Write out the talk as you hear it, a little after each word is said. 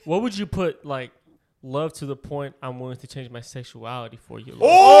What would you put like love to the point I'm willing to change my sexuality for you? Love?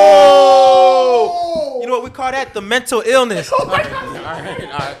 Oh! You know what we call that? The mental illness. All right.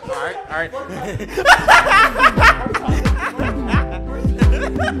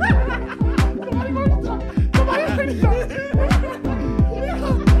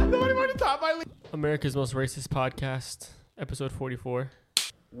 America's Most Racist Podcast, episode 44.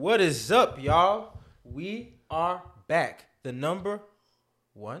 What is up, y'all? We are back. The number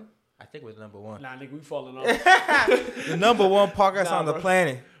one? I think we're the number one. Nah, nigga, we falling off. The number one podcast on the bro.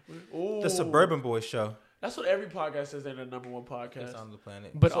 planet. Ooh. The Suburban Boys Show. That's what every podcast says. They're the number one podcast. It's on the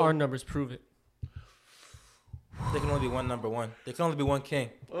planet. But our numbers prove it. There can only be one number one. There can only be one king.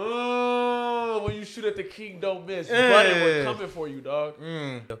 Oh, when you shoot at the king, don't miss. Hey. Buddy, we're coming for you, dog.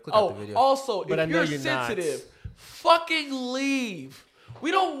 Click out Oh, the video. also, But I if know you're you're not. sensitive, fucking leave. We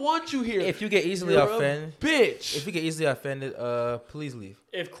don't want you here. If you get easily You're offended, a bitch. if you get easily offended, please leave.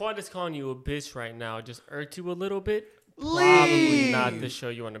 If Quad is calling you a bitch right now, just irked you a little bit, leave. probably not the show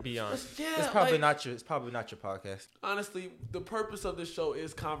you want to be on. Yeah, It's probably like, not your. It's probably not your podcast. Honestly, the purpose of this show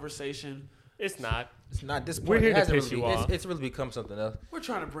is conversation. It's not. It's not this. We're point. here It to hasn't piss really you be- off. It's really become something else. We're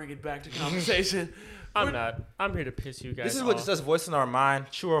trying to bring it back to conversation. I'm not. I'm here to piss you guys This is off. what just us voicing our mind,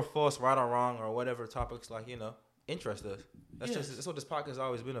 true or false, right or wrong, or whatever topics interest us. That's what this podcast has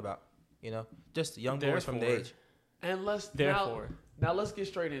always been about. Just young boys from the Therefore. age. And Therefore. now let's get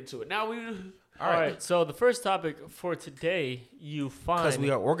straight into it. Now we All right. So the first topic for today, you find Because we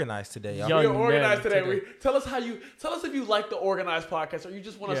are organized today, y'all. Young we are organized men today. Tell us if you like the organized podcast, or you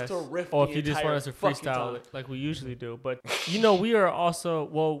just want us to riff. or the if you just entire want us to fucking freestyle time. it like we usually do. But we are also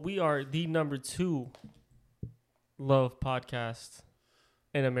we are the number 2 love podcast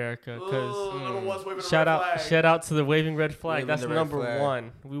in America because Number one's waving a shout red out flag. to the waving red flag. Waving That's the red number flag.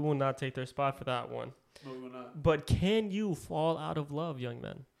 1. We will not take their spot for that one. No, we will not. But can you fall out of love, young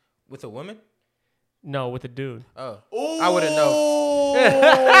men? With a woman? No, with a dude. Oh. Ooh. I wouldn't know.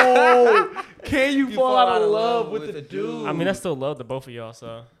 Can you fall out of love with a dude? I mean, I still love the both of y'all.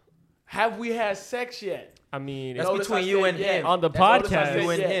 So Have we had sex yet? I mean, That's Notice between I you said and yeah. him. on the That's notice I podcast, said you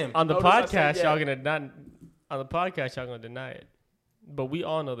and yeah. him. on the Notice I said podcast, yeah. y'all gonna not. On the podcast, y'all gonna deny it. But we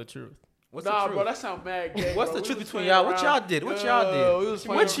all know the truth. What's Nah, the truth? bro, that sound mad gay. What's bro. the We truth was between playing y'all? What around. y'all did? What Yo, y'all we did? was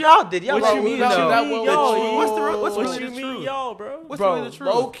playing What y'all did? Y'all What let you me mean, know. y'all? Yo, What's the What really you the mean, truth? y'all, bro? What's Bro, really the truth?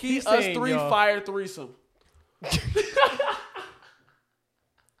 low key, He's us saying, 3 y'all. fire threesome.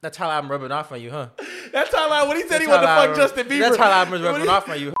 That's how I'm rubbing off on you, huh? That's how like when he said he That's wanted to how fuck I- Justin Bieber. That's how I'm rubbing off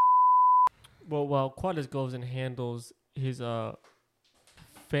on you. Well, while Quadis goes and handles his family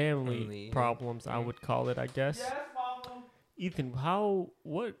Family. problems, I would call it, I guess. Yes, mama. Ethan, All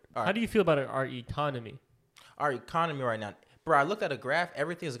how right. do you feel about our economy? Our economy right now. Bro, I looked at a graph.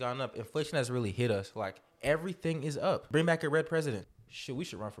 Everything's gone up. Inflation has really hit us. Like, everything is up. Bring back a red president. We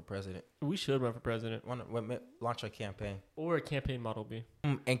should run for president. We should run for president Launch a campaign. or a campaign model B.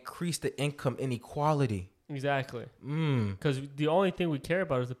 Increase the income inequality. Exactly. Because the only thing we care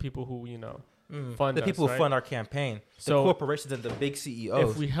about is the people who, fund The us, people who right? fund our campaign. So, the corporations and the big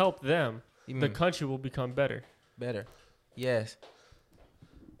CEOs. If we help them, the Mm. country will become better. Better. Yes.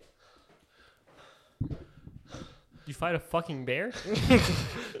 You fight a fucking bear?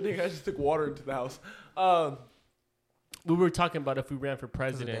 Nigga, I just took water into the house. We were talking about if we ran for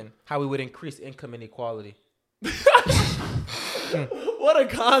president. President. How we would increase income inequality. What a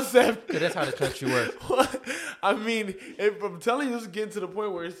concept. 'Cause that's how the country works. I mean, if I'm telling you, it's getting to the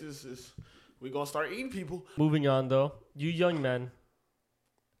point where we're going to start eating people. Moving on, though, you young men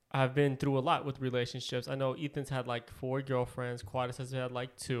have been through a lot with relationships. I know Ethan's had like 4 girlfriends. Quadis has had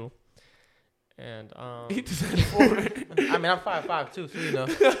like 2. And Eat this at 4. I mean, I'm 5'5" too, so you know.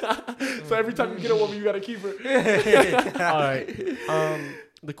 So every time you get a woman, you got to keep her. all right.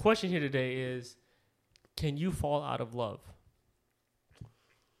 The question here today is, can you fall out of love?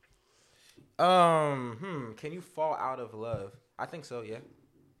 Can you fall out of love? I think so, yeah.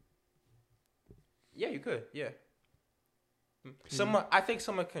 Yeah, you could, yeah. I think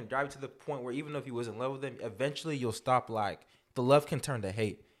someone can drive you to the point where even if you was in love with them, eventually you'll stop, the love can turn to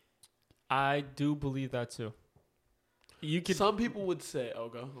hate. I do believe that too. You could Some people would say, oh,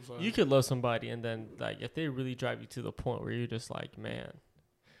 go. I'm sorry. you could love somebody and then if they really drive you to the point where you're just like, man,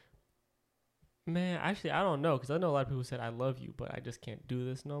 actually I don't know, because I know a lot of people said I love you, but I just can't do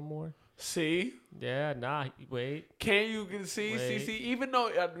this no more. See? Yeah, wait. Can you see? Wait. See? Even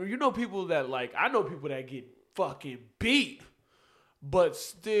though, people that, I know people that get fucking beat, but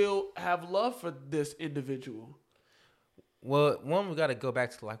still have love for this individual. Well, we got to go back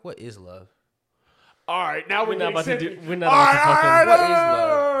to, what is love? All right, now We're not about to do. We're not All about right, to fucking. all right, What no, is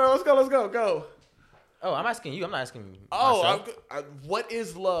love? no, let's go. Oh, I'm asking you. I'm not asking Oh, myself. what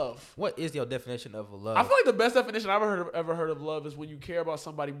is love? What is your definition of love? I feel like the best definition I've ever heard of love is when you care about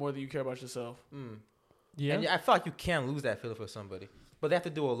somebody more than you care about yourself. Yeah. And I feel like you can lose that feeling for somebody, but they have to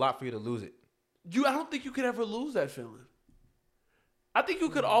do a lot for you to lose it. I don't think you could ever lose that feeling. I think you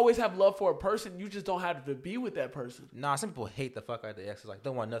could always have love for a person. You just don't have to be with that person. Nah, some people hate the fuck out of their exes. Like,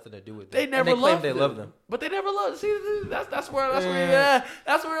 don't want nothing to do with them. They never and they claim loved they them. love them. But they never loved. See, that's where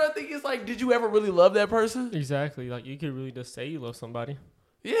I think it's like, did you ever really love that person? Exactly. Like you could really just say you love somebody.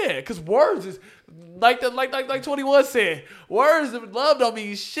 Yeah, because words is like 21 said. Words of love don't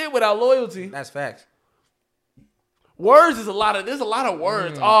mean shit without loyalty. That's facts. Words is there's a lot of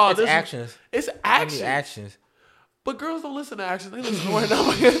words. It's actions. It's I mean, action. actions. But girls don't listen to action. They listen to word.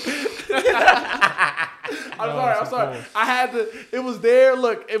 I'm sorry. I had to. It was there.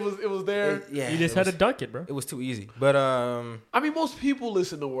 Look, it was there. Yeah, You just had to dunk it, bro. It was too easy. But I mean, most people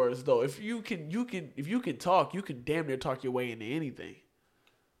listen to words though. If you can talk, you can damn near talk your way into anything.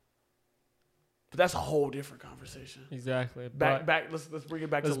 But that's a whole different conversation. Exactly. Back. Let's bring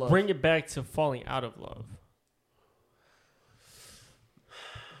it back to Let's love. bring it back to falling out of love.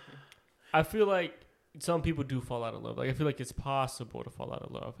 I feel like some people do fall out of love. Like I feel like it's possible to fall out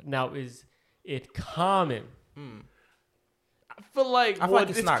of love. Now, is it common? I feel like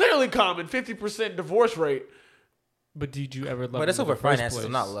it's not. clearly common. 50% divorce rate. But did you ever love? But it's them in over the first finances,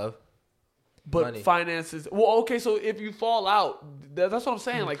 place? not love. But Money. finances. Well, okay. So if you fall out, that's what I'm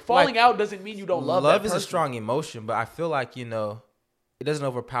saying. Like falling out doesn't mean you don't love. Love that is a person. strong emotion, but I feel like it doesn't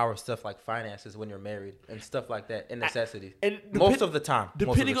overpower stuff like finances when you're married and stuff like that and necessity. And Most of the time.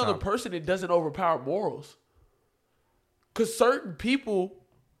 Depending on the person, it doesn't overpower morals. Cause certain people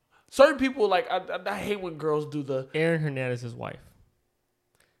like I hate when girls do the Aaron Hernandez's wife.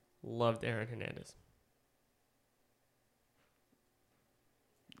 Loved Aaron Hernandez.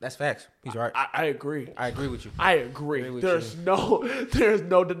 That's facts. He's right. I agree. I agree with you. I agree. with There's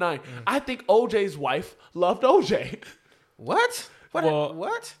no denying. I think OJ's wife loved OJ. What? Well,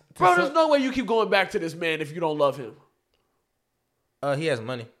 What? Bro, there's no way you keep going back to this man if you don't love him. He has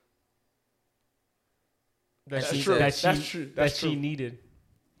money. That That's she, true. That she, That's true. That That's she true. needed.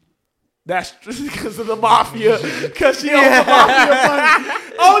 That's because of the mafia. Because she owns the mafia money.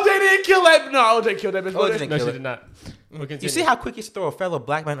 OJ didn't kill that. No, OJ killed that bitch. OJ didn't No, kill she it. did not. We'll You continue. see how quick he throw a fellow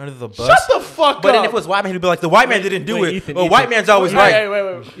black man under the bus? Shut the fuck But up. then if it was white man, he'd be like, the white man didn't do it. Ethan, Well, Ethan. white man's always Hey, right. hey,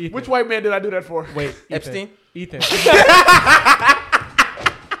 wait. Ethan. Which white man did I do that for? Wait, Ethan. Epstein? Ethan.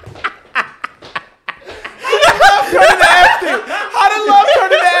 How did love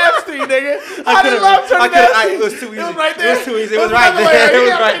turn into Epstein, nigga? How did love turn into Epstein? It was too easy. It was right there. It was too easy. It was the right layup. there. It You was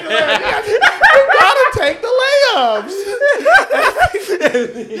gotta right take the layup. You gotta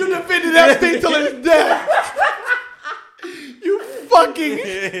take the layups. You defended Epstein till his death. You fucking.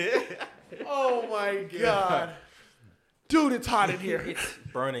 Oh my god. Dude, it's hot in here. It's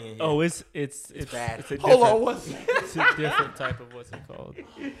burning in here. Oh, it's bad. It's a Hold on different, one second. it's a different type of what's it called.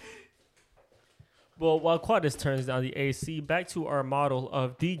 Well, while Quadis turns down the AC, back to our model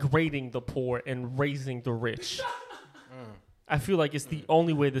of degrading the poor and raising the rich. I feel like it's the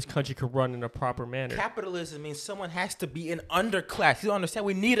only way this country could run in a proper manner. Capitalism means someone has to be an underclass. You don't understand?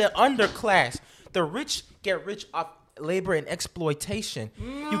 We need an underclass. The rich get rich off labor and exploitation.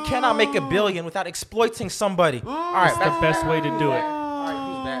 You cannot make $1 billion without exploiting somebody. All right, It's the best way to do it. all right,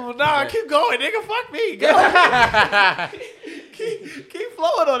 who's back? Who's Nah, back? keep going, nigga. Fuck me. Go. keep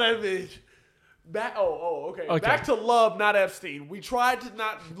flowing on that bitch. Back. Okay. Okay. Back to love, not Epstein. We tried to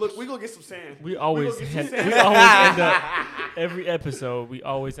not look. We gonna get some sand. We always gonna get some we sand. always end up every episode. We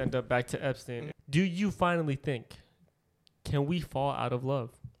always end up back to Epstein. Do you finally think can we fall out of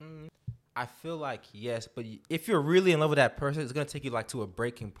love? I feel like yes, but if you're really in love with that person, it's gonna take you like to a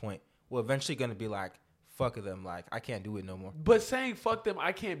breaking point. We're eventually gonna be like, fuck them. Like I can't do it no more. But saying fuck them,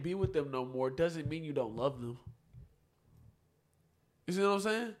 I can't be with them no more, doesn't mean you don't love them. You see what I'm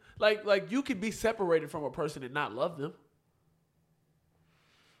saying? Like you could be separated from a person and not love them.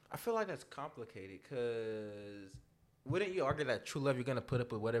 I feel like that's complicated because wouldn't you argue that true love you're gonna put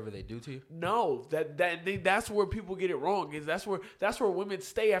up with whatever they do to you? No, that's where people get it wrong. Is that's where women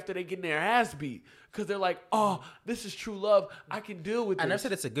stay after they get their ass beat because they're like, oh, this is true love. I can deal with I this. never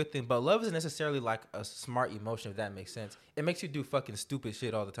said it's a good thing, but love isn't necessarily like a smart emotion, if that makes sense. It makes you do fucking stupid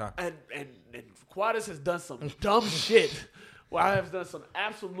shit all the time. And Quadis has done some dumb shit. Well, I have done some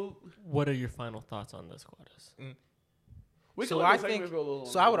absolute. What are your final thoughts on this, Quadis? So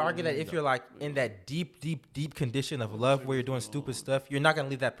I would argue that if you're like in that deep condition of love where you're doing stupid stuff, you're not gonna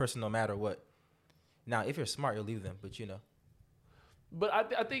leave that person no matter what. Now, if you're smart, you'll leave them, but you know. But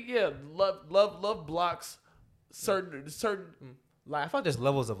I think love blocks certain Like I feel like there's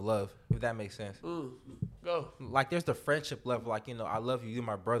levels of love, if that makes sense. Go. Like there's the friendship level, like I love you, you're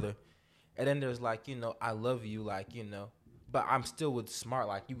my brother, and then there's like I love you, like but I'm still with smart,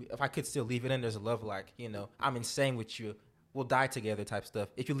 like you. If I could still leave it, and there's a love, like I'm insane with you. We'll die together, type stuff.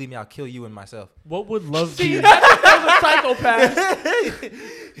 If you leave me, I'll kill you and myself. What would love See, be? that was a psychopath.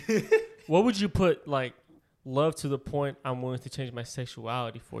 What would you put like love to the point I'm willing to change my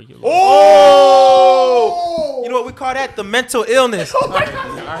sexuality for you? Love? Oh! You know what we call that? The mental illness. All right.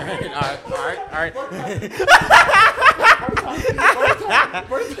 Somebody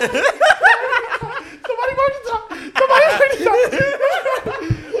mark the top. Somebody mark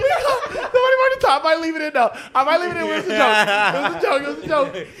the top. I might leave it in though. I might leave it in. It was a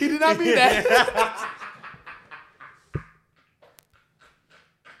joke. He did not mean that.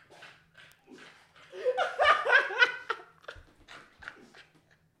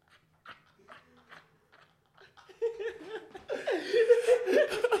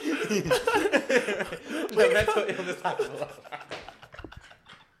 The mental illness type of love.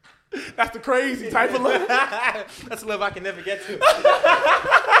 That's the crazy type of love. That's a love I can never get to. That's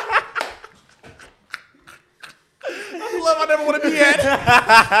the love I never want to be at.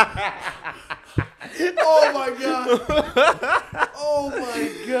 Oh my god. Oh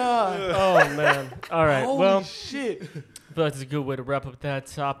my god. Oh man. All right. Holy well, shit. I feel like it's a good way to wrap up that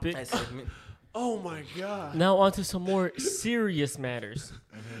topic. That segment. Oh my god. Now on to some more serious matters.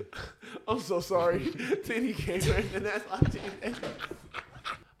 I'm so sorry. Titty gamer, and that's my team.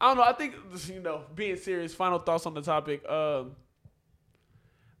 I don't know. I think being serious. Final thoughts on the topic. I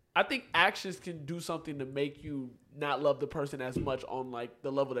think actions can do something to make you not love the person as much on like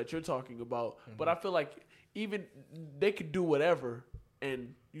the level that you're talking about. Mm-hmm. But I feel like even they could do whatever.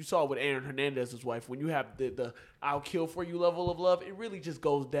 And you saw with Aaron Hernandez's wife, when you have the I'll kill for you level of love, it really just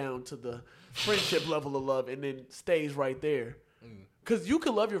goes down to the friendship level of love and then stays right there. Because you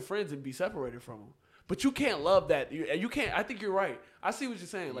can love your friends and be separated from them. But you can't love that. You can't. I think you're right. I see what you're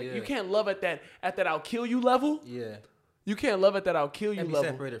saying. Like you can't love at that I'll kill you level. Yeah. You can't love at that I'll kill you And be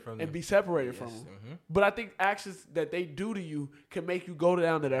level separated from them. and be separated from them. Mm-hmm. But I think actions that they do to you can make you go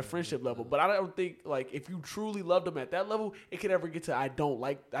down to that friendship level. But I don't think like if you truly loved them at that level, it could ever get to I don't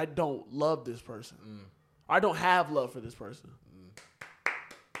love this person. I don't have love for this person.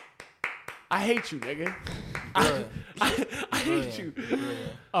 I hate you, nigga. I hate you.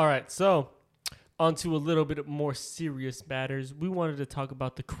 All right. So on to a little bit more serious matters. We wanted to talk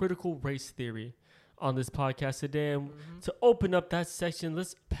about the critical race theory on this podcast today. And to open up that section,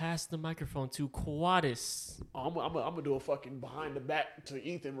 let's pass the microphone to Quadis. I'm gonna do a fucking behind the back to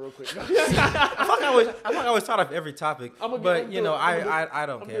Ethan real quick. I always start off every topic, I don't I'm care.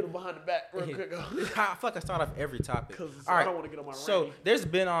 gonna do behind the back real quick. I feel like I start off every topic. Because All right. I don't want to get on my So range. there's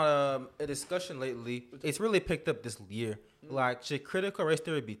been a discussion lately. It's really picked up this year. Like, should critical race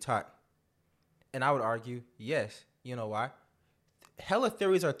theory be taught? And I would argue, yes. You know why? Hella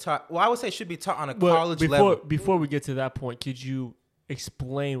theories are taught. Well, I would say it should be taught on a college level. Before we get to that point, could you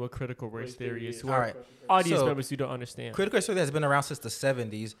explain what critical race theory is? All right. Audience So, members who don't understand. Critical race theory has been around since the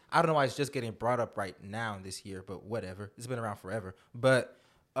 70s. I don't know why it's just getting brought up right now this year, but whatever. It's been around forever. But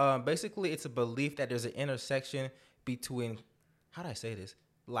basically, it's a belief that there's an intersection between, how do I say this?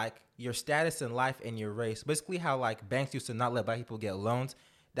 Like your status in life and your race. Basically, how like banks used to not let black people get loans.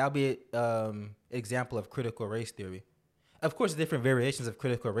 That would be an example of critical race theory. Of course, different variations of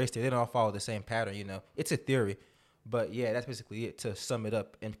critical race theory. They don't all follow the same pattern, It's a theory. But yeah, that's basically it, to sum it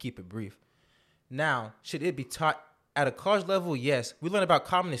up and keep it brief. Now, should it be taught at a college level? Yes. We learn about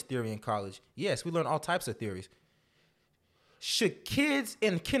communist theory in college. Yes, we learn all types of theories. Should kids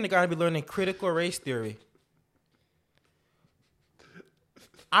in kindergarten be learning critical race theory?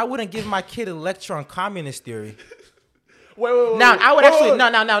 I wouldn't give my kid a lecture on communist theory. Wait. Now, I would actually... No.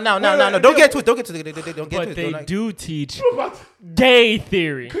 Don't get to it. But they do teach gay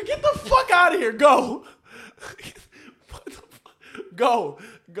theory. Get the fuck out of here. Go. Go.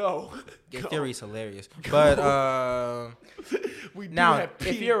 Gay theory is hilarious. But now,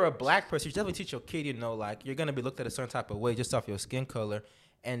 if you're a black person, you definitely teach your kid, like you're going to be looked at a certain type of way just off your skin color.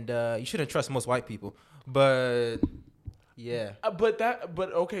 And you shouldn't trust most white people. But... yeah. But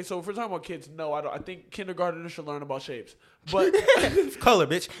okay, so if we're talking about kids, no, I don't. I think kindergartners should learn about shapes. But color,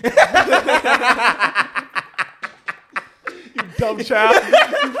 bitch. You dumb child.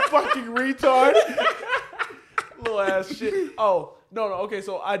 You fucking retard. Little ass shit. Oh, no. Okay,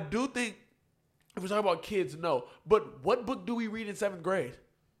 so I do think if we're talking about kids, no. But what book do we read in 7th grade?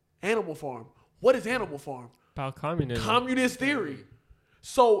 Animal Farm. What is Animal Farm? About communism. Communist theory.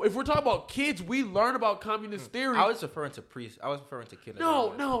 So if we're talking about kids, we learn about communist theory. I was referring to I was referring to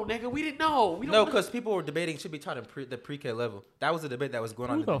kindergarten. No, nigga, we didn't know. We don't No, because people were debating should be taught in the pre-K level. That was the debate that was going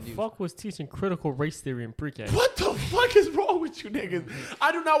on Who in the the news. fuck was teaching critical race theory in pre-K? What the fuck is wrong with you niggas?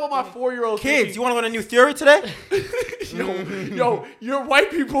 I do not want my 4-year-old Kids, you want to learn a new theory today? yo, you're white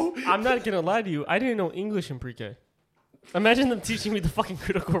people. I'm not gonna lie to you. I didn't know English in pre-K. Imagine them teaching me the fucking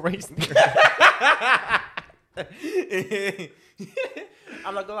critical race theory.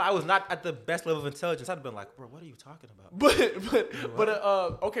 I'm not gonna lie, I was not at the best level of intelligence. I'd have been like, bro, what are you talking about?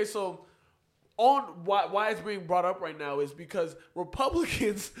 Okay, so on why it's being brought up right now is because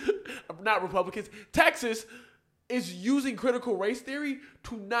Texas is using critical race theory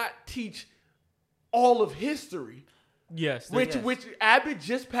to not teach all of history. Yes. Which Abbott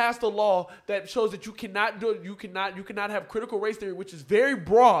just passed a law that shows that you cannot have critical race theory, which is very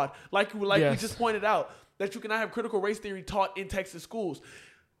broad, like we just pointed out, that you cannot have critical race theory taught in Texas schools.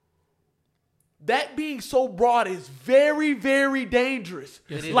 That being so broad is very, very dangerous.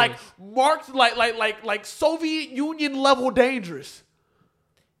 Yes, it like is. Marx, like Soviet Union level dangerous.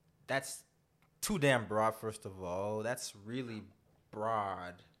 That's too damn broad, first of all. That's really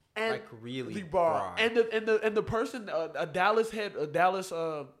broad. And like really broad. broad. And the person, a Dallas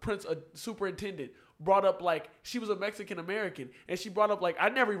Prince, a superintendent, brought up like she was a Mexican American, and she brought up like I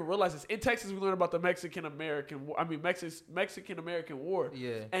never even realized this. In Texas, we learned about the Mexican American War.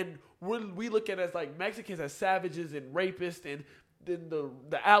 Yeah. And we look at it as like Mexicans as savages and rapists, and then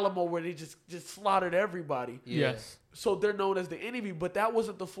the Alamo where they just slaughtered everybody. Yeah. Yes. So they're known as the enemy, but that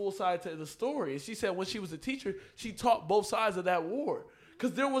wasn't the full side to the story. And she said when she was a teacher, she taught both sides of that war.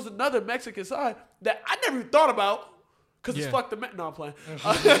 Because there was another Mexican side that I never even thought about. Because it's fuck the No, I'm playing.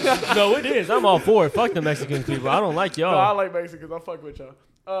 No, it is. I'm all for it. Fuck the Mexican people. I don't like y'all. No, I like Mexicans. I fuck with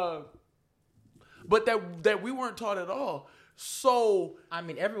y'all. But that we weren't taught at all. So I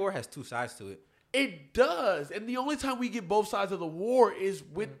mean, every war has two sides to it. it does. And the only time we get both sides of the war is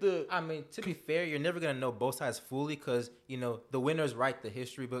with the... I mean, to be fair, you're never going to know both sides fully because, the winners write the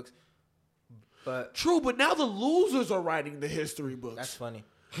history books. But True, but now the losers are writing the history books. that's funny.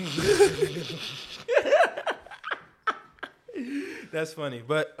 That's funny.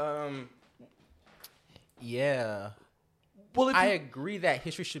 But, yeah. Well, if I you- agree that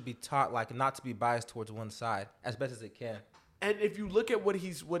history should be taught, like, not to be biased towards one side as best as it can. And if you look at what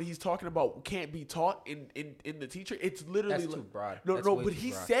he's talking about can't be taught in the teacher, it's literally That's too broad. No, That's no, way but too he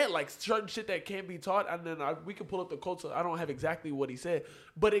broad. said like certain shit that can't be taught, and then we can pull up the quotes. I don't have exactly what he said,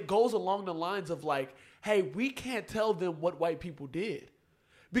 but it goes along the lines of like, hey, we can't tell them what white people did,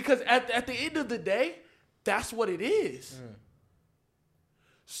 because at the end of the day, that's what it is.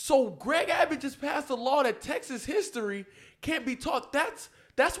 So Greg Abbott just passed a law that Texas history can't be taught. That's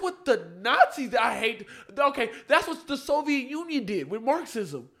what the Nazis, I hate. Okay, that's what the Soviet Union did with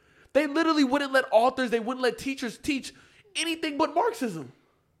Marxism. They literally wouldn't let authors, they wouldn't let teachers teach anything but Marxism.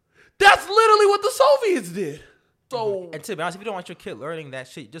 That's literally what the Soviets did. So, And to be honest, if you don't want your kid learning that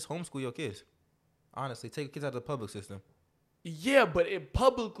shit, just homeschool your kids. Honestly, take your kids out of the public system. yeah, but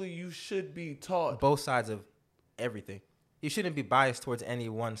publicly you should be taught. Both sides of everything. You shouldn't be biased towards any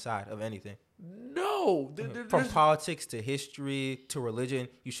one side of anything. No. From there's- politics to history to religion,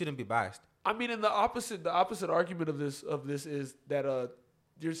 you shouldn't be biased. I mean, and the opposite argument of this is that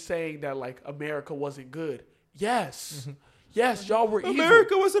you're saying that like America wasn't good. Yes. Yes, y'all were evil.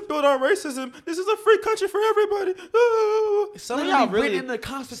 wasn't built on racism. This is a free country for everybody. Some of Literally y'all written really, in the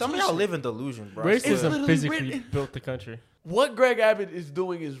Constitution. some of y'all live in delusion, bro. Racism literally physically written- built the country. What Greg Abbott is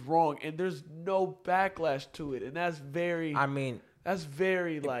doing is wrong, and there's no backlash to it, and that's very I mean,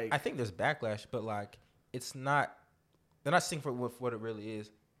 like I think there's backlash, but like, it's not. They're not seeing for what it really is.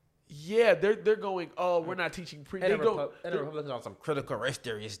 yeah, they're going. Oh, we're not teaching pre. And They the don't, Republicans on some critical race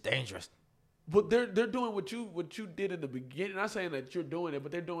theory is dangerous. but they're doing what you did in the beginning. Not saying that you're doing it,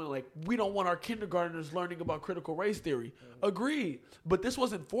 but they're doing like we don't want our kindergartners learning about critical race theory. Agreed, but this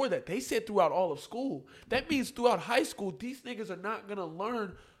wasn't for that. They said throughout all of school. That means throughout high school, these niggas are not gonna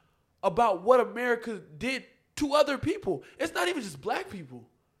learn about what America did to other people. It's not even just black people.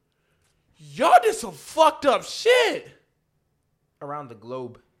 Y'all did some fucked up shit. Around the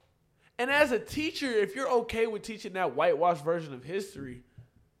globe. And as a teacher, if you're okay with teaching that whitewashed version of history,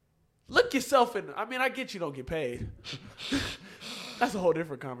 look yourself in. I mean, I get you don't get paid. That's a whole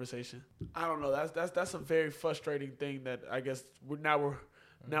different conversation. I don't know. That's a very frustrating thing that I guess we're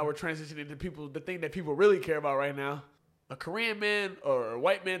transitioning to the thing that people really care about right now. A Korean man or a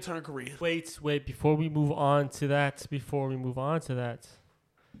white man turned Korean. Wait. Before we move on to that,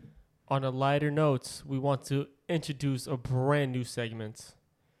 on a lighter note, we want to introduce a brand new segment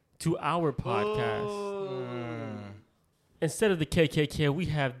to our podcast. instead of the KKK, we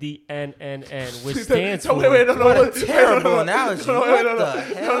have the NNN, which Wait, stands for. What a terrible analogy. No.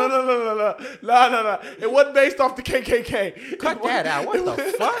 It wasn't based off the KKK. Cut that out. What the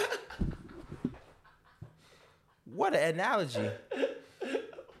fuck? What an analogy.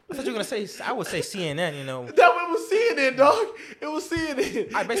 I thought you were going to say, I would say CNN, you know. That one was CNN, dog. It was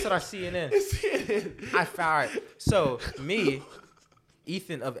CNN. I based it on CNN. It's CNN. I found so me,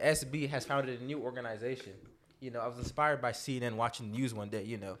 Ethan of SB has founded a new organization. You know, I was inspired by CNN watching the news one day.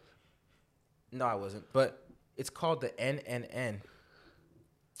 You know, no, I wasn't, but it's called the NNN,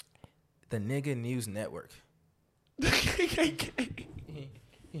 the Nigga News Network. The KKK.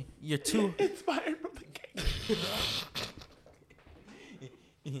 You're too Inspired from the KKK.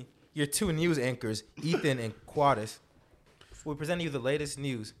 Your two news anchors, Ethan and Quadis, will present you the latest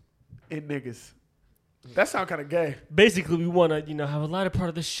news. And niggas. That sound kind of gay. Basically, we want to, have a lighter part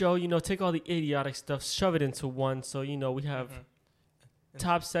of the show, take all the idiotic stuff, shove it into one. So, we have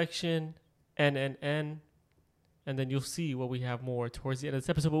top section, NNN, and then you'll see what we have more towards the end of this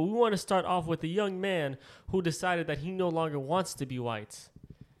episode. But we want to start off with a young man who decided that he no longer wants to be white.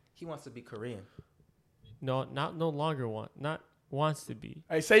 He wants to be Korean. No, not no longer wants to be.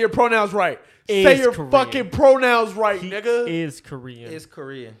 Hey, say your pronouns right. Is Say your Korean. fucking pronouns right, He nigga. is Korean. Is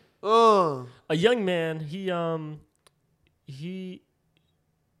Korean. A young man, he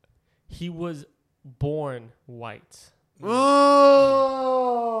was born white.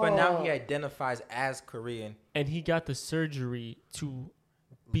 But But now he identifies as Korean. And he got the surgery to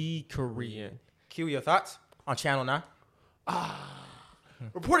be Korean. Cue your thoughts on Channel 9.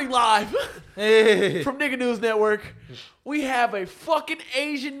 reporting live from Nigga News Network, we have a fucking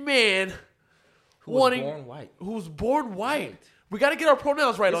Asian man Who was born white. who's born white. We got to get our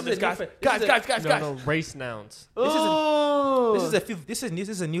pronouns right on this, guys. Guys. No, race nouns. This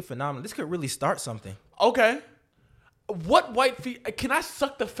is a new phenomenon. This could really start something. Okay. What white feet? Can I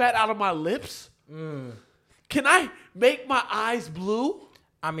suck the fat out of my lips? Can I make my eyes blue?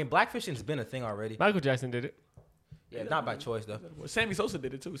 I mean, blackfishing's been a thing already. Michael Jackson did it. Yeah, not by choice though. Well, Sammy Sosa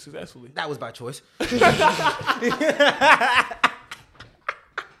did it too successfully. That was by choice.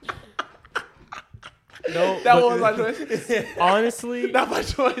 No, That was my choice. honestly, Not by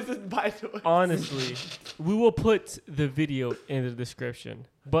choice. It's by choice. honestly, we will put the video in the description.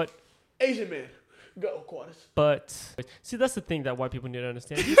 But Asian man. Go, Quadis. see, that's the thing that white people need to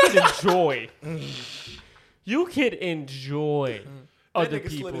understand. You can enjoy. You can enjoy other nigga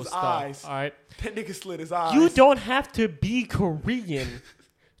slid people's his stuff. eyes. All right. That nigga slid his eyes. You don't have to be Korean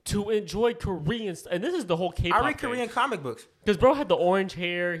to enjoy Korean stuff. And this is the whole K-pop I read Korean comic books. Because bro had the orange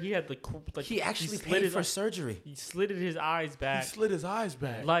hair. He had the He actually slid paid his for surgery. He slitted his eyes He back. slid his eyes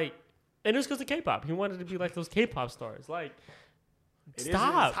back. Like, and it was because of K-pop. He wanted to be like those K-pop stars. Like, It is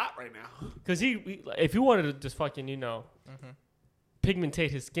stop. hot right now. Because if he wanted to just fucking, pigmentate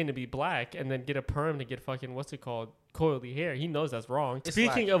his skin to be black and then get a perm to get fucking, what's it called, coily hair, he knows that's wrong. It's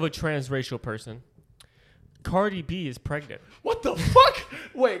Speaking like- of a transracial person, Cardi B is pregnant. What the fuck?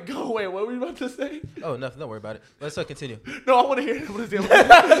 Wait, what were you about to say? Oh, nothing. Don't worry about it. Let's continue. No, I want to hear what is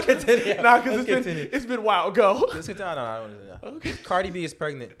it. Continue. Nah, because Let's continue. it's been wild. Go. Let's continue. No, I don't want to know. Okay. Cardi B is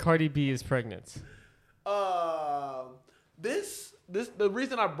pregnant. Cardi B is pregnant. The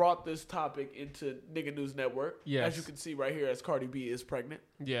reason I brought this topic into Nigga News Network, Yes. as you can see right here, as Cardi B is pregnant.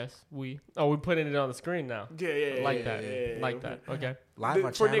 Yes, we're putting it on the screen now. Yeah. Like that. yeah, Like okay. that. Okay. Live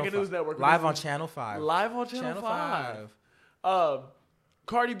on For Channel Nigga 5. News Network. Live on Channel 5. Live on Channel 5.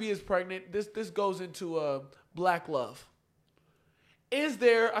 Cardi B is pregnant. This goes into black love. Is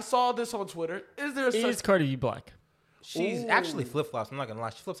there? I saw this on Twitter. Is there? Is Cardi B black? She's actually flip-flops. I'm not going to lie.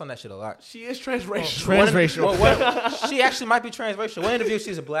 She flips on that shit a lot. She is transracial. Transracial. She actually might be transracial. One interview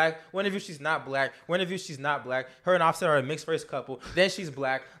she's black. One interview she's not black. One interview she's not black. Her and Offset are a mixed race couple. Then she's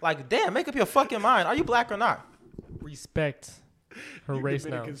black. Like, damn, make up your fucking mind. Are you black or not? Respect her race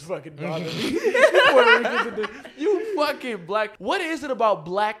now. Dominicans fucking bother me. Puerto Ricans and you fucking black. What is it about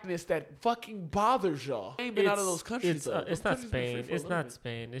blackness that fucking bothers y'all? I ain't been out of those countries. It's not Spain. It's not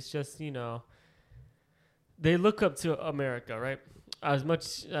Spain. It's just, they look up to America, right? As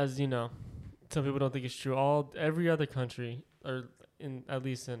much as, some people don't think it's true. Every other country, or at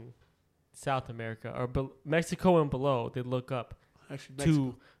least in South America, or Mexico and below, they look up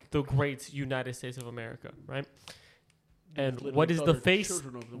to the great United States of America, right? And what is the face?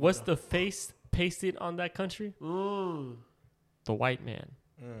 What's the face pasted on that country? The white man.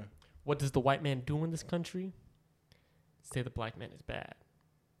 What does the white man do in this country? Say the black man is bad.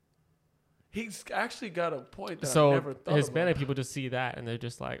 He's actually got a point that I So never thought Hispanic about. people just see that and they're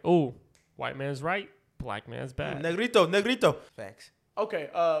just like, "Oh, white man's right, black man's bad." Negrito. Facts. Okay,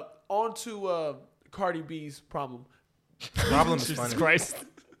 on to Cardi B's problem. Problem is Jesus funny. Christ.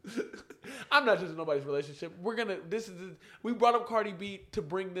 I'm not judging nobody's relationship. We brought up Cardi B to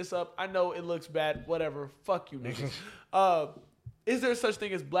bring this up. I know it looks bad. Whatever. Fuck you, niggas. Is there such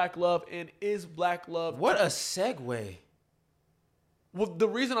thing as black love? And is black love... What a segue. Well, the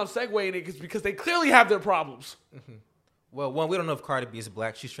reason I'm segueing it is because they clearly have their problems. Well, one, we don't know if Cardi B is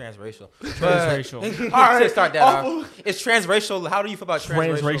black. She's transracial. Transracial. All right, start that off. It's transracial. How do you feel about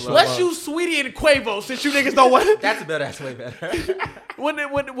transracial? Transracial. love? Let's use Sweetie and Quavo since you niggas don't want... That's better. That's way better.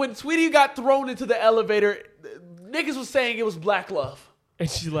 When Sweetie got thrown into the elevator, niggas was saying it was black love. And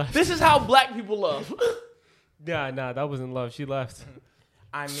she left. This is how black people love. Nah, that wasn't love. She left.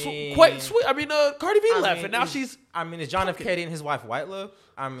 I mean, Cardi B left, mean, and now is- she's... I mean, is John F. Kennedy and his wife white love?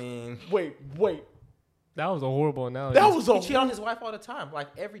 I mean, Wait. That was a horrible analogy. That was he a... cheat on his wife all the time, like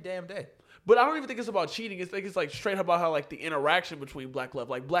every damn day. But I don't even think it's about cheating. It's like straight up about how like the interaction between black love.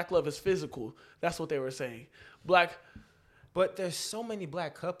 Like black love is physical. That's what they were saying. Black... But there's so many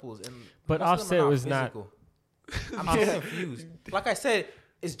black couples, and But most of them Offset are was not- physical. I'm so confused. Like I said,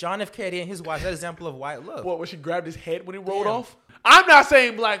 is John F. Kennedy and his wife that example of white love? What, when she grabbed his head when he rolled Damn. off? I'm not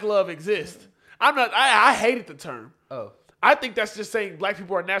saying black love exists. I'm not... I hated the term. Oh, I think that's just saying black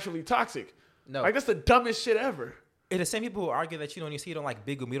people are naturally toxic. no. Like, that's the dumbest shit ever. It's the same people who argue that you don't like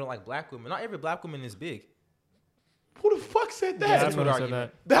big women, you don't like black women. Not every black woman is big. Who the fuck said that? Yeah, That's I've what never said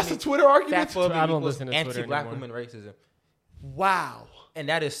argument. that. That's a Twitter argument? Fat I don't equals listen to Twitter anti-black anymore. woman racism. Wow. And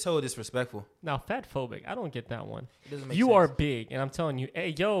that is so disrespectful. Now, fat phobic. I don't get that one. It doesn't make You sense. are big, and I'm telling you,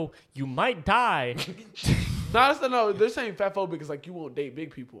 hey, yo, you might die. No, they're saying fat phobic is like you won't date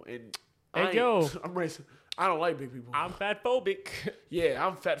big people. And Hey, I ain't- yo. I'm racist. I don't like big people. I'm fat phobic. Yeah,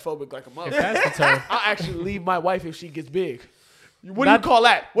 I'm fat phobic like a If mother. that's the term. I'll actually leave my wife if she gets big. What That- do you call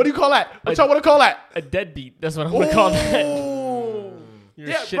that? What y'all want to call that? A deadbeat. That's what I'm going to call that. Ooh. You're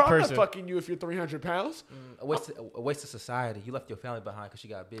Yeah, a shit bro, person. I'm not fucking you if you're 300 pounds. A waste of society. You left your family behind because she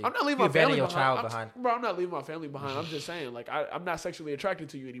got big. I'm not leaving You my family abandoned your behind. child behind. Bro, I'm not leaving my family behind. I'm just saying, like, I'm not sexually attracted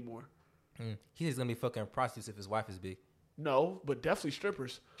to you anymore. He's gonna be fucking prostitutes if his wife is big. No, but definitely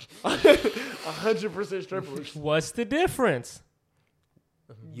strippers. 100% strippers. What's the difference?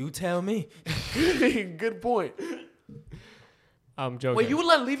 You tell me. Good point. I'm joking. Wait, you would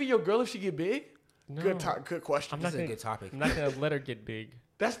let leaving your girl if she get big? No. Good question. I'm This not is a gonna, good topic. I'm not going to let her get big.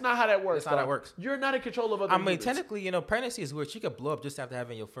 That's not how that works. That's not how dog. it works. You're not in control of other I mean, humans. technically, pregnancy is weird. She could blow up just after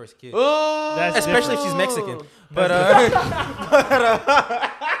having your first kid. Oh, That's Especially if she's Mexican. But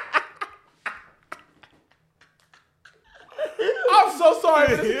I'm so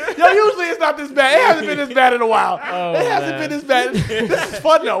sorry. Yo, usually it's not this bad. It hasn't been this bad in a while. Oh, it hasn't man. been this bad. This is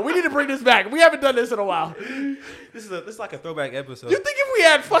fun though. We need to bring this back. We haven't done this in a while. this is like a throwback episode. You think if we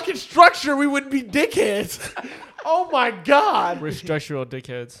had fucking structure, we wouldn't be dickheads? Oh my god. We're structural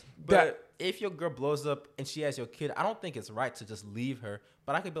dickheads. But if your girl blows up and she has your kid, I don't think it's right to just leave her.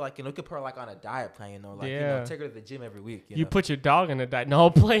 But I could be like, you could put her like on a diet plan, like Yeah. take her to the gym every week. You know? put your dog in a diet. No,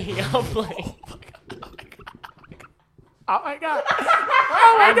 I'm playing. I'm playing. Oh my god.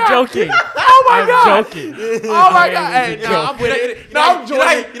 Oh my I'm god. joking. Oh my I'm god. joking. Oh my I god. am Hey, just no, I'm joking. with it. You No, know I'm how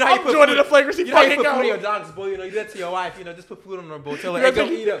joining. you I'm put joining food- the flagrancy. You know how you Fucking put food in your go. dog's bowl, you do that to your wife, just put food on her bowl. Tell her, You hey, gotta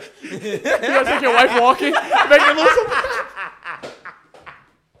go take- eat up. You gonna take your wife walking? Make her lose some.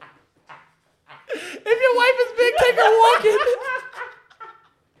 If your wife is big, take her walking.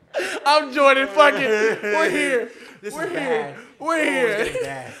 I'm joining. Fucking. We're here. This We're is here. bad. We're It's here.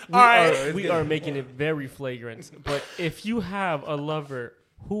 bad. All right. We are making it very flagrant. But if you have a lover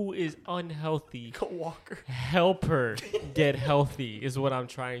who is unhealthy, Go Walker. help her get healthy is what I'm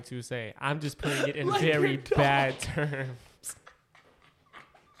trying to say. I'm just putting it in Like very your dog. bad terms.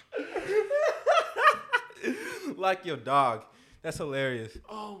 Like your dog. That's hilarious.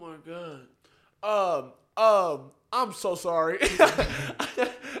 Oh my god. I'm so sorry.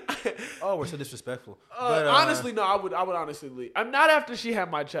 Oh, we're so disrespectful. But, Honestly, no. I would honestly leave. I'm not after she had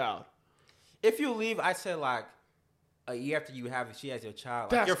my child. if you leave, I said like a year after she has your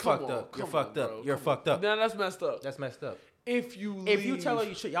child. Like, That's you're come fucked on, up. You're come fucked on, up. bro, You're come fucked on. up. Now that's messed up. That's messed up. If you leave, If you tell her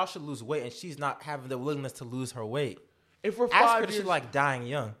y'all should lose weight and she's not having the willingness to lose her weight, if we're ask 5 her if years, she like dying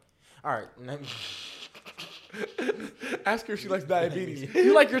young. All right. ask her if she likes diabetes.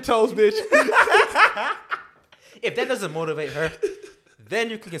 You like your toes, bitch. If that doesn't motivate her, then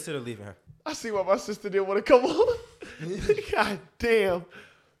you can consider leaving her. I see why my sister didn't want to come on. God damn.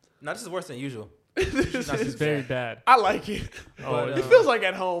 Now this is worse than usual. This not It's is- very bad. I like it. Oh, But, It feels like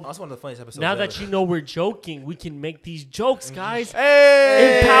at home. That's one of the funniest episodes. now ever. that you know we're joking, we can make these jokes, guys.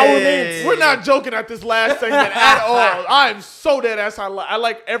 Hey, Empowerment. We're not joking at this last segment at all. I'm so dead ass. I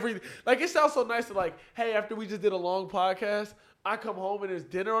like every. Like it sounds so nice to like. Hey, after we just did a long podcast, I come home and there's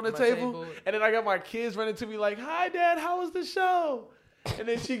dinner on the My table, table. and then I got my kids running to me like, "Hi, Dad, how was the show?" And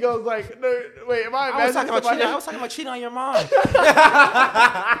then she goes like, "No, wait, am I?" I was talking imagining about cheating on your mom.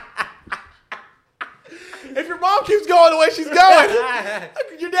 If your mom keeps going the way she's going,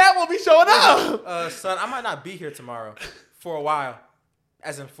 your dad won't be showing up. Son, I might not be here tomorrow for a while,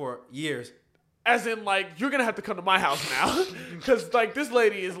 as in for years. As in, like, you're gonna have to come to my house now, because like this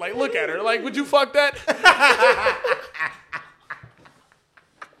lady is like, look at her, like, would you fuck that?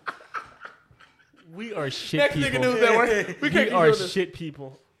 We are shit Next people. nigga news network. We can't We keep are doing this. shit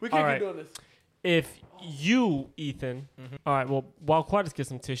people. We can't All right. keep doing this. If you, Ethan, all right, well, while Quadis gets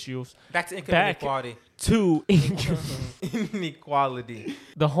some tissues, Back to income Back- inequality. to Inequality.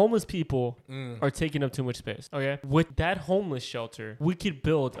 the homeless people are taking up too much space. Okay, with that homeless shelter, we could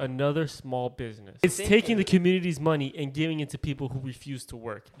build another small business. It's taking the community's money and giving it to people who refuse to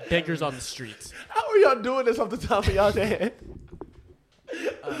work, beggars on the streets. How are y'all doing this off the top of y'all head?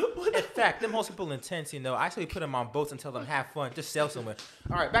 In fact, them whole people intense, I actually put them on boats and tell them have fun, just sail somewhere.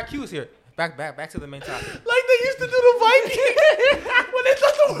 All right, back Q's here. Back to the main topic. Like they used to do the Vikings when they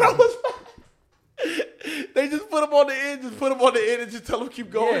thought the world was fine. They just put them on the end, and just tell them keep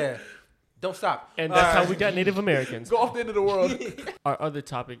going. Yeah, don't stop. And that's how we got Native Americans. Go off the end of the world. Our other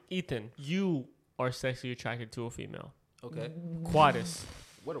topic, Ethan, you are sexually attracted to a female. Okay. Quadis,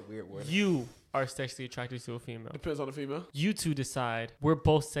 What a weird word. you are sexually attracted to a female. Depends on the female. You two decide we're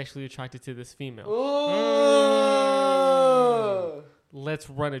both sexually attracted to this female. Ooh. Let's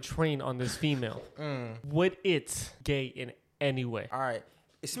run a train on this female. Would it gay in any way? All right.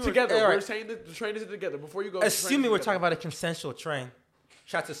 Together. All We're right. saying that the train is together. Before you go. Assuming we're talking about a consensual train.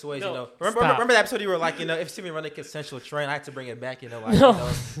 Shout to Swayze, No, Remember the episode you were like, if see me run a consensual train, I had to bring it back, No. No,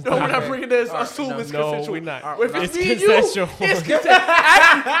 we're not bringing this. All right, Assume no. it's No, consensual. we're not. If It's it's me and you, consensual. it's consensual.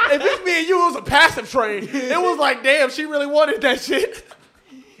 Actually, if it's me and you, it was a passive train. It was like, damn, she really wanted that shit.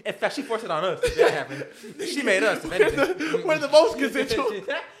 In fact, she forced it on us. That happened. She made us. If anything. We're the most consensual. In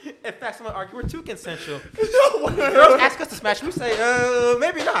fact, someone argue we're too consensual. No, Girls ask us to smash. We say,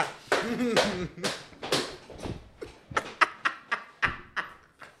 maybe not.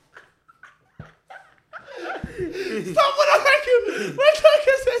 Stop with arguing. We're not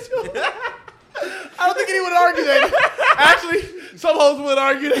consensual. I don't think anyone would argue that. Actually, some hoes would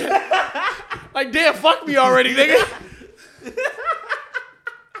argue that. Like, damn, fuck me already, nigga.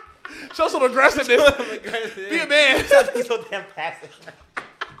 Show some aggressiveness. Be a man. He's so damn passive.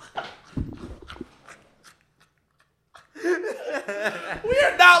 We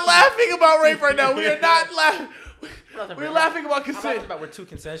are not laughing about rape right now. We are not laughing. We're laughing about I'm laughing consent. about we're too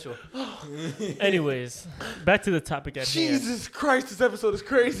consensual. Anyways, back to the topic at hand. Jesus Christ, this episode is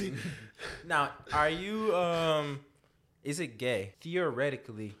crazy. Now, are you, is it gay?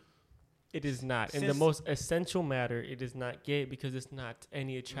 Theoretically. It is not. In the Since- most essential matter, it is not gay because it's not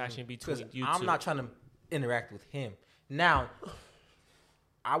any attraction Because between you I'm two. not trying to interact with him. Now,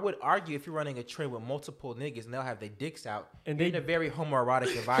 I would argue if you're running a train with multiple niggas and they'll have their dicks out, And you're they- in a very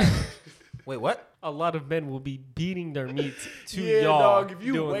homoerotic environment. Wait, what? A lot of men will be beating their meat to Yeah, y'all dog. If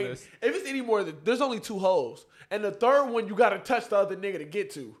you doing wait, this. if it's any more than there's only 2 hoes, and the third one you gotta touch the other nigga to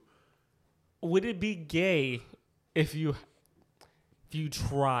get to. Would it be gay if you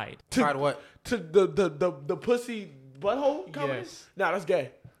tried? Tried what? To the pussy butthole comment? Yes. Nah, that's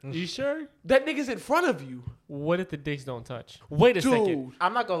gay. You sure? That nigga's in front of you, What if the dicks don't touch? Wait a second. dude.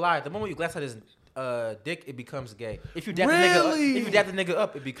 I'm not gonna lie. The moment you glance at his dick, it becomes gay. If you dap Really? the nigga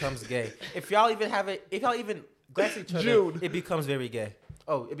up, it becomes gay. If y'all even glance at each other, June. it becomes very gay.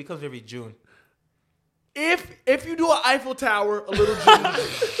 Oh, it becomes very June. If you do an Eiffel Tower, a little June.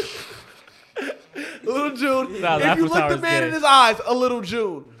 A little June. Nah, the If you Eiffel look Tower the is man gay. in his eyes, a little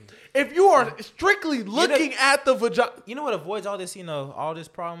June. If you are strictly looking at the vagina, You know what avoids all this? All this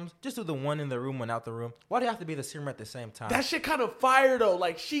problems. Just do the one in the room, one out the room. Why do you have to be the same at the same time? that shit kind of fire though.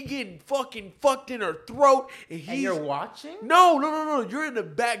 Like she getting fucking fucked in her throat, and he's and you're watching. no. You're in the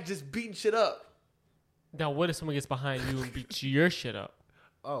back just beating shit up. Now, what if someone gets behind you and beats your shit up?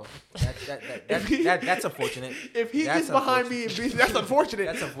 Oh, that's unfortunate. If he That's gets behind me and beats, that's unfortunate.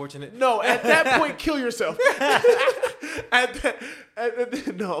 That's unfortunate. No, at that point, kill yourself.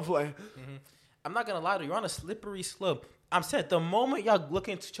 No, I'm playing. I'm not gonna lie to you. You're on a slippery slope. I'm saying the moment y'all look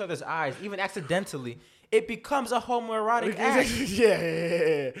into each other's eyes, even accidentally, it becomes a homoerotic act.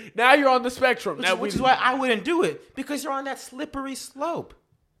 Yeah. Now you're on the spectrum. Which is why I wouldn't do it, because you're on that slippery slope.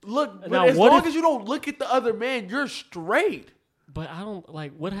 Look, Now, but as what long if- as you don't look at the other man, you're straight. But I don't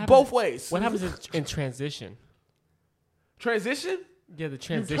like what happens. Both ways. What happens in transition? Transition? Yeah, the You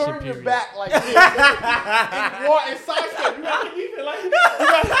transition turn period. your back like this. and walk and sidestep. You got to play defense like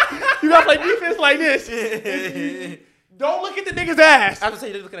this. You got to play defense like this. Don't look at the nigga's ass. I was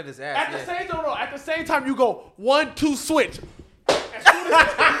saying you're looking at his ass. At the same time, no. At the same time, you go 1, 2, switch.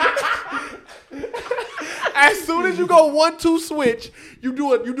 As soon as you go 1, 2, switch, you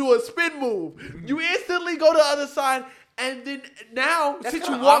do a spin move. You instantly go to the other side, and then now since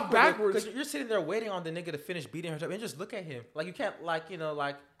you walk backwards, because you're sitting there waiting on the nigga to finish beating her up, and just look at him. Like you can't,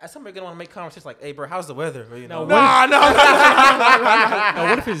 as somebody gonna want to make conversations like, "Hey, bro, how's the weather?" Or, No, no. Now,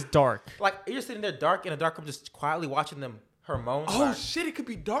 what if it's dark? like you're sitting there dark in a dark room, just quietly watching them. Her moan. Oh shit! It could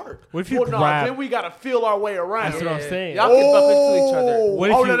be dark. What if you no, grab- then we gotta feel our way around. That's what I'm saying. Y'all can bump into each other. What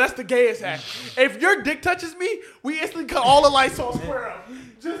if no, you- that's the gayest act. If your dick touches me, we instantly cut all the lights on square up.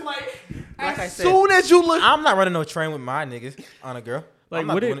 Just like Like I as said, soon as you look. I'm not running no train with my niggas on a girl. Like, I'm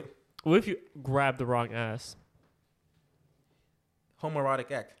not what doing if, it. what if you grab the wrong ass? Homoerotic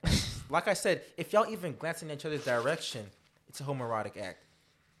act. Like I said, if y'all even glance in each other's direction, it's a homoerotic act.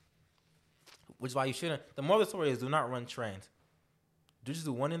 Which is why you shouldn't. The moral of the story is do not run trains. Just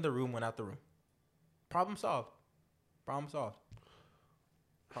do one in the room, one out the room. Problem solved. Problem solved.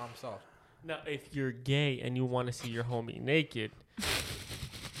 Problem solved. Now, if you're gay and you want to see your homie naked,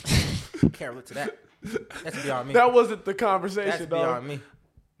 Can't relate to that. That's beyond me. That wasn't the conversation, That's dog. beyond me.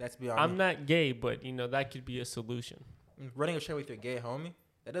 That's beyond I'm me. not gay, but that could be a solution. Running a train with your gay homie,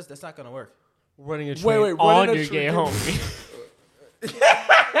 that's not gonna work. Running a train running on a your gay train- homie.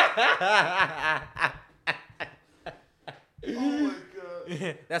 Oh my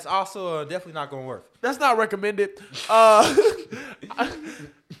god. That's also definitely not gonna work. That's not recommended.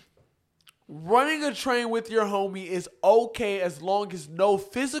 Running a train with your homie is okay as long as no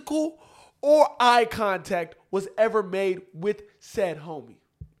physical or eye contact was ever made with said homie.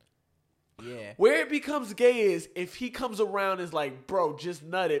 Yeah. Where it becomes gay is if he comes around and is like, bro, just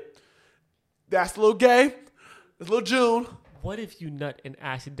nut it. That's a little gay. That's a little June. What if you nut and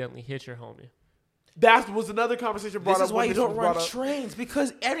accidentally hit your homie? That was another conversation brought This up. is why when you this don't was run brought up. trains,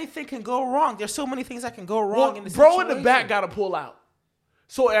 because anything can go wrong. There's so many things that can go wrong Well, in this bro situation. in the back got to pull out.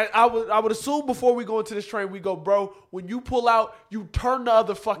 So I would assume before we go into this train, we go, bro, when you pull out, you turn the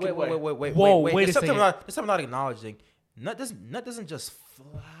other fucking way. Wait. Whoa, wait. wait a There's something second. there's something I'm not acknowledging. Nut doesn't just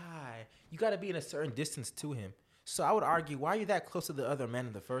fly. You got to be in a certain distance to him. So I would argue, why are you that close to the other man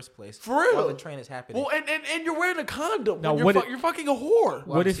in the first place? For real. While the train is happening. Well, and you're wearing a condom. Now, Now, you're fucking a whore.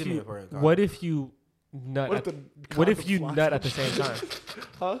 Well, What if excuse me, you? for a condom. What if you nut? What At, if the what if condom you flies nut out? at the same time?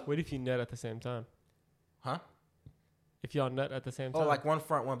 Huh? What if you nut at the same time? Huh? If y'all nut at the same Oh, time? like one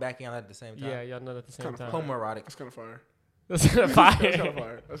front, one back, and at the same time. yeah, y'all nut at the same kinda time. Homoerotic. That's kind of fire. That's fire. That's kind of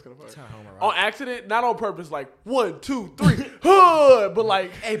fire. That's kind of It's fire. kind of homoerotic. On accident, not on purpose. Like 1, 2, 3, hood. But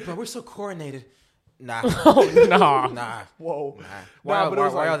like, Hey, bro, we're so coordinated. Nah. Oh, nah. Nah. whoa. Nah. Nah, but it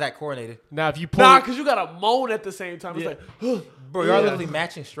was Why like- are that coordinated? Now, if you pull, Nah, because you got to moan at the same time. It's Yeah. like, huh. Bro, y'all Yeah. literally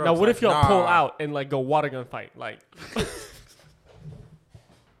matching strokes. now what if y'all like, pull nah. out and like go water gun fight? Like,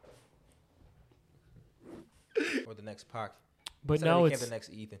 Or the next Pac. but Instead of now became it's the next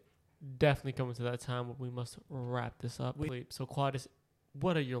Ethan. definitely coming to that time when we must wrap this up. So, Quadis,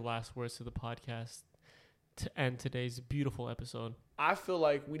 what are your last words to the podcast to end today's beautiful episode? I feel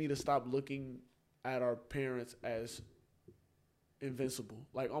like we need to stop looking at our parents as invincible,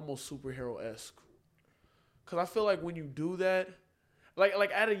 like almost superhero-esque. Because I feel like when you do that, like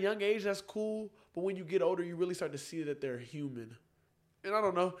at a young age, that's cool. But when you get older, you really start to see that they're human. And I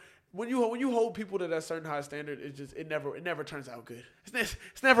don't know. When you hold people to that certain high standard, it never turns out good.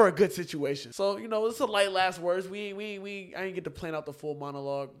 It's never a good situation. So it's a light last words. I ain't get to plan out the full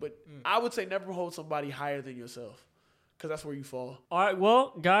monologue, but I would say never hold somebody higher than yourself, because that's where you fall. All right, well,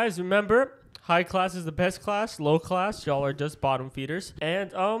 guys, remember, high class is the best class. Low class, y'all are just bottom feeders.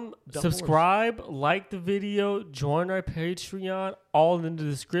 And subscribe, like the video, join our Patreon, all in the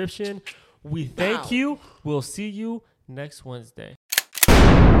description. We thank Wow. you. We'll see you next Wednesday.